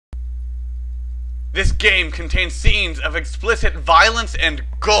This game contains scenes of explicit violence and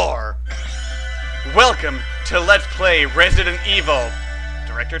gore. Welcome to Let's Play Resident Evil.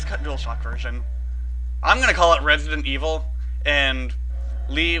 Director's Cut DualShock version. I'm gonna call it Resident Evil and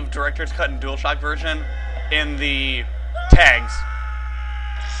leave Director's Cut and DualShock version in the tags.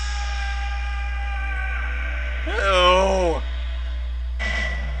 Oh.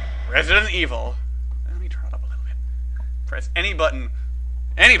 Resident Evil. Let me turn it up a little bit. Press any button.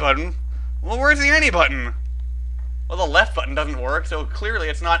 Any button? Well, where's the any button? Well, the left button doesn't work, so clearly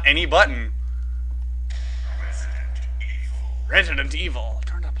it's not any button. Resident Evil. Resident Evil.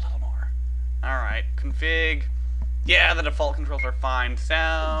 Turn it up a little more. Alright, config. Yeah, the default controls are fine.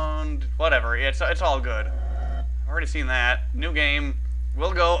 Sound, whatever. It's all good. I've already seen that. New game.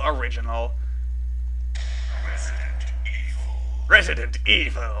 We'll go original. Resident Evil. Resident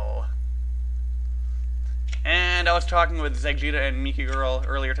Evil. And I was talking with Zegita and Miki Girl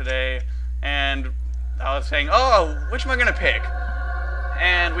earlier today, and I was saying, oh, which am I gonna pick?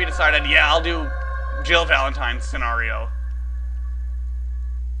 And we decided, yeah, I'll do Jill Valentine's scenario.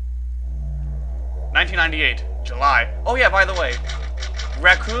 1998, July. Oh yeah, by the way,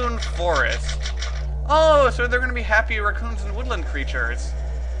 Raccoon Forest. Oh, so they're gonna be happy raccoons and woodland creatures.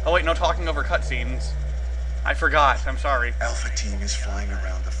 Oh wait, no talking over cutscenes. I forgot, I'm sorry. Alpha Team is flying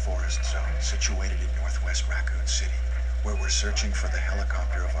around the forest zone situated in northwest Raccoon City, where we're searching for the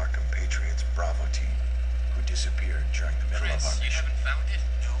helicopter of our compatriots Bravo Team, who disappeared during the middle of our mission. You haven't found it?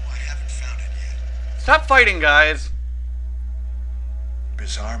 No, I haven't found it yet. Stop fighting, guys.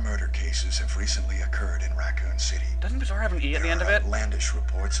 Bizarre murder cases have recently occurred in Raccoon City. Doesn't Bizarre have an E at the There end of are it? outlandish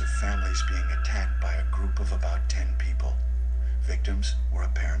reports of families being attacked by a group of about 10 people. Victims were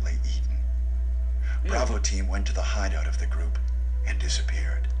apparently eaten. Bravo Team went to the hideout of the group and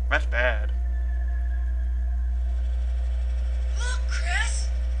disappeared. That's bad. Look, Chris!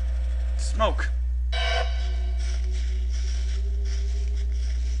 Smoke.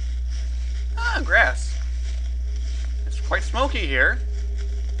 Ah, grass. It's quite smoky here.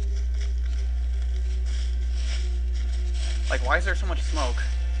 Like, why is there so much smoke?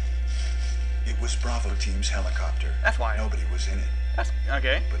 It was Bravo Team's helicopter. That's why. Nobody was in it. That's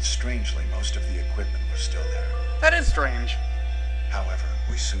okay. But strangely, most of the equipment was still there. That is strange. However,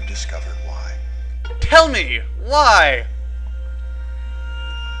 we soon discovered why. Tell me, why?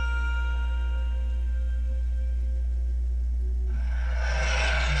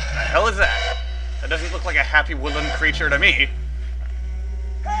 The hell is that? That doesn't look like a happy woodland creature to me.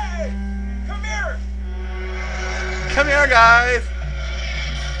 Hey! Come here! Come here, guys!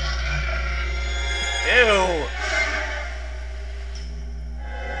 Ew!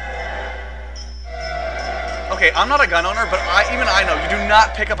 Okay, I'm not a gun owner, but even I know you do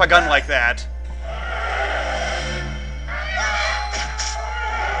not pick up a gun like that.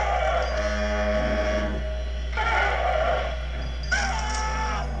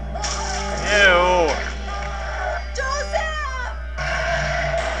 Ew! Joseph!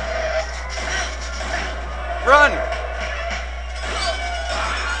 Run!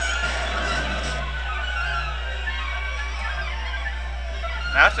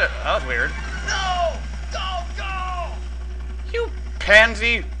 That's it. That was weird. No! Don't go! You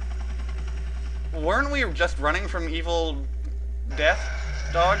pansy! Weren't we just running from evil death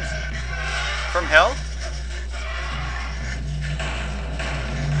dogs? From hell?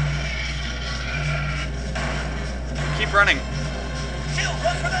 Keep running. Jill,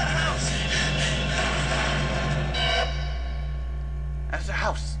 run for that house! That's a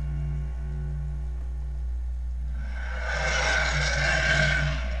house.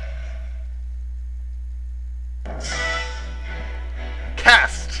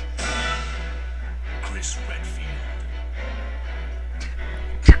 Cast! Chris Redfield.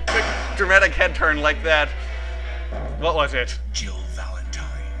 Quick dramatic head turn like that. What was it? Jill Valentine.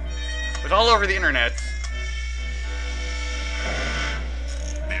 It was all over the internet.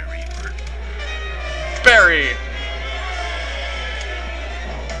 Barry Burton. Barry!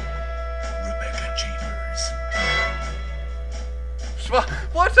 Rebecca Chambers.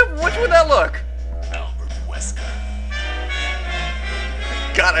 Which would that look? Albert Wesker.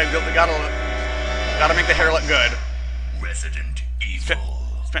 Gotta make the hair look good. Resident Evil.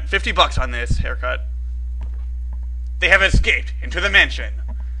 Spent $50 on this haircut. They have escaped into the mansion,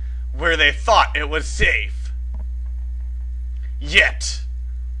 where they thought it was safe. Yet.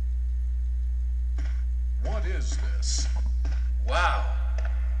 What is this? Wow,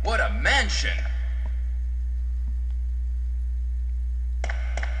 what a mansion!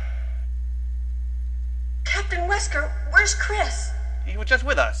 Captain Wesker, where's Chris? He was just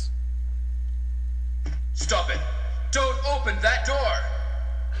with us. Stop it! Don't open that door!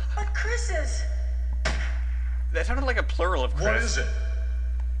 But Chris is... That sounded like a plural of Chris. What is it?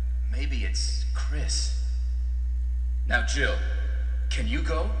 Maybe it's Chris. Now, Jill, can you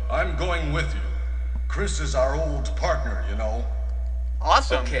go? I'm going with you. Chris is our old partner, you know.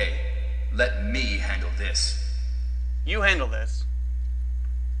 Awesome. Okay, let me handle this. You handle this.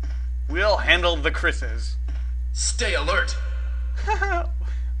 We'll handle the Chris's. Stay alert.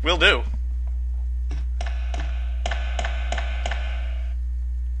 Will do.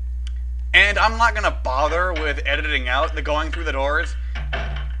 And I'm not gonna bother with editing out the going through the doors.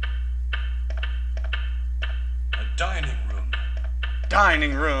 A dining room.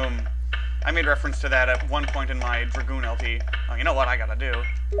 Dining room. I made reference to that at one point in my Dragoon LP. Oh, you know what I gotta do?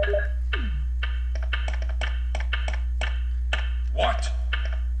 What?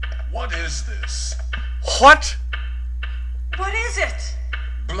 What is this? What? What is it?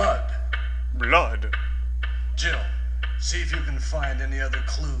 Blood. Blood. Jill, see if you can find any other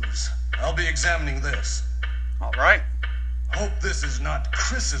clues. I'll be examining this. Alright. Hope this is not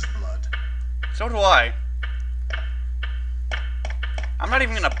Chris's blood. So do I. I'm not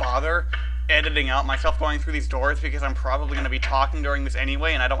even gonna bother editing out myself going through these doors because I'm probably gonna be talking during this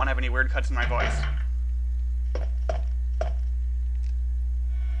anyway and I don't want to have any weird cuts in my voice.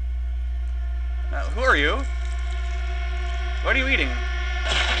 Who are you? What are you eating?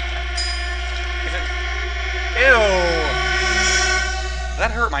 Is it... Ew!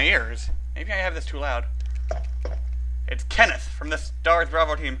 That hurt my ears. Maybe I have this too loud. It's Kenneth from the Stars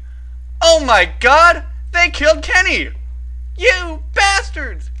Bravo team. Oh my god! They killed Kenny! You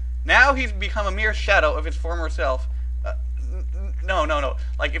bastards! Now he's become a mere shadow of his former self. No.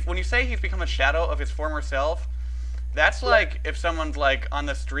 Like, when you say he's become a shadow of his former self, that's like if someone's, like, on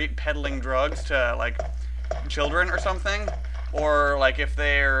the street peddling drugs to, like, children or something. Or, like, if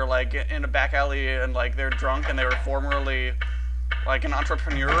they're, like, in a back alley and, like, they're drunk and they were formerly, like, an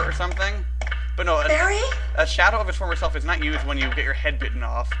entrepreneur or something. But no, Barry? a shadow of his former self is not used when you get your head bitten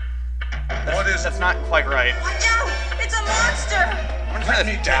off. What is That's it? not quite right. Watch out! It's a monster! I'm gonna turn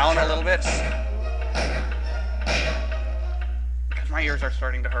this down a little bit. Because my ears are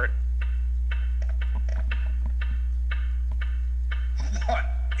starting to hurt. What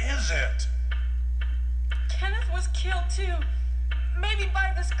is it? Kenneth was killed too. Maybe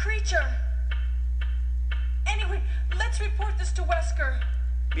by this creature. Anyway, let's report this to Wesker.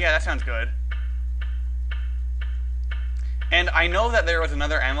 Yeah, that sounds good. And I know that there was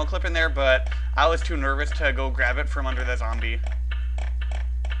another ammo clip in there, but I was too nervous to go grab it from under the zombie.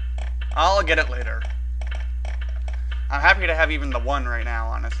 I'll get it later. I'm happy to have even the one right now,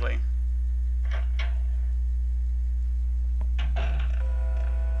 honestly.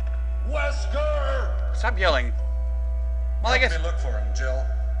 Wesker! Stop yelling. Well, I Help guess... me look for him, Jill.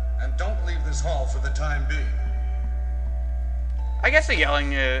 And don't leave this hall for the time being. I guess the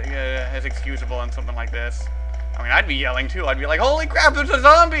yelling is excusable on something like this. I mean, I'd be yelling too. I'd be like, holy crap, there's a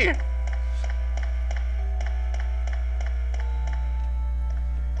zombie!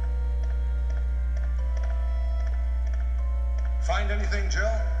 Find anything, Jill?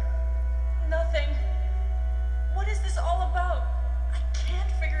 Nothing. What is this all about? I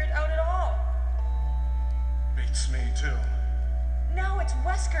can't figure it out at all. Beats me, too. Now it's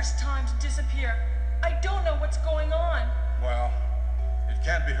Wesker's time to disappear. I don't know what's going on. Well, it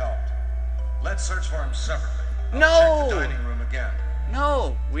can't be helped. Let's search for him separately. I'll No! check the dining room again.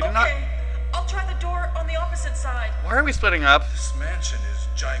 No, we do not... Okay, I'll try the door on the opposite side. Why are we splitting up? This mansion is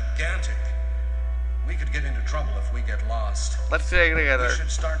gigantic. We could get into trouble if we get lost. Let's stay together. We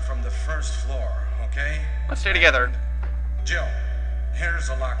should start from the first floor, okay? Let's stay together. Jill, here's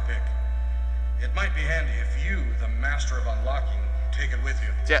a lockpick. It might be handy if you, the master of unlocking, take it with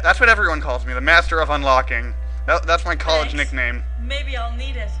you. Yeah, that's what everyone calls me, the Master of Unlocking. That's my college Thanks. nickname. Maybe I'll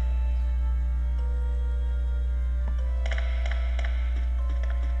need it.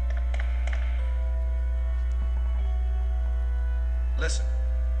 Listen,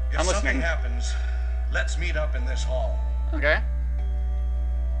 if I'm something listening. happens, let's meet up in this hall. Okay.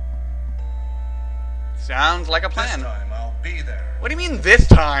 Sounds like a This plan. time I'll be there. What do you mean this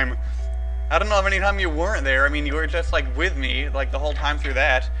time? I don't know of any time you weren't there. I mean, you were just, like, with me, like, the whole time through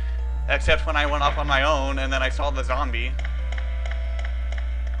that. Except when I went off on my own, and then I saw the zombie.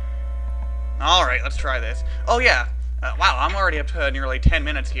 Alright, let's try this. Oh, yeah. Wow, I'm already up to nearly 10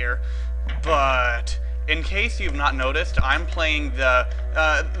 minutes here. But... in case you've not noticed, I'm playing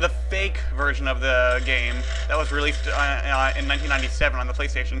the fake version of the game that was released in 1997 on the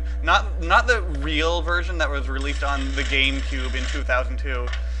PlayStation. Not the real version that was released on the GameCube in 2002.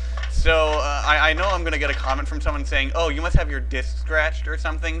 So I know I'm going to get a comment from someone saying, oh, you must have your disc scratched or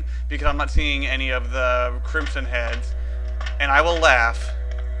something, because I'm not seeing any of the Crimson heads. And I will laugh.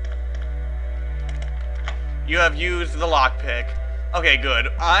 You have used the lockpick. Okay, good.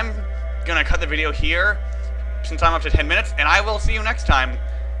 I'm gonna cut the video here, since I'm up to 10 minutes, and I will see you next time.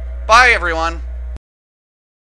 Bye, everyone!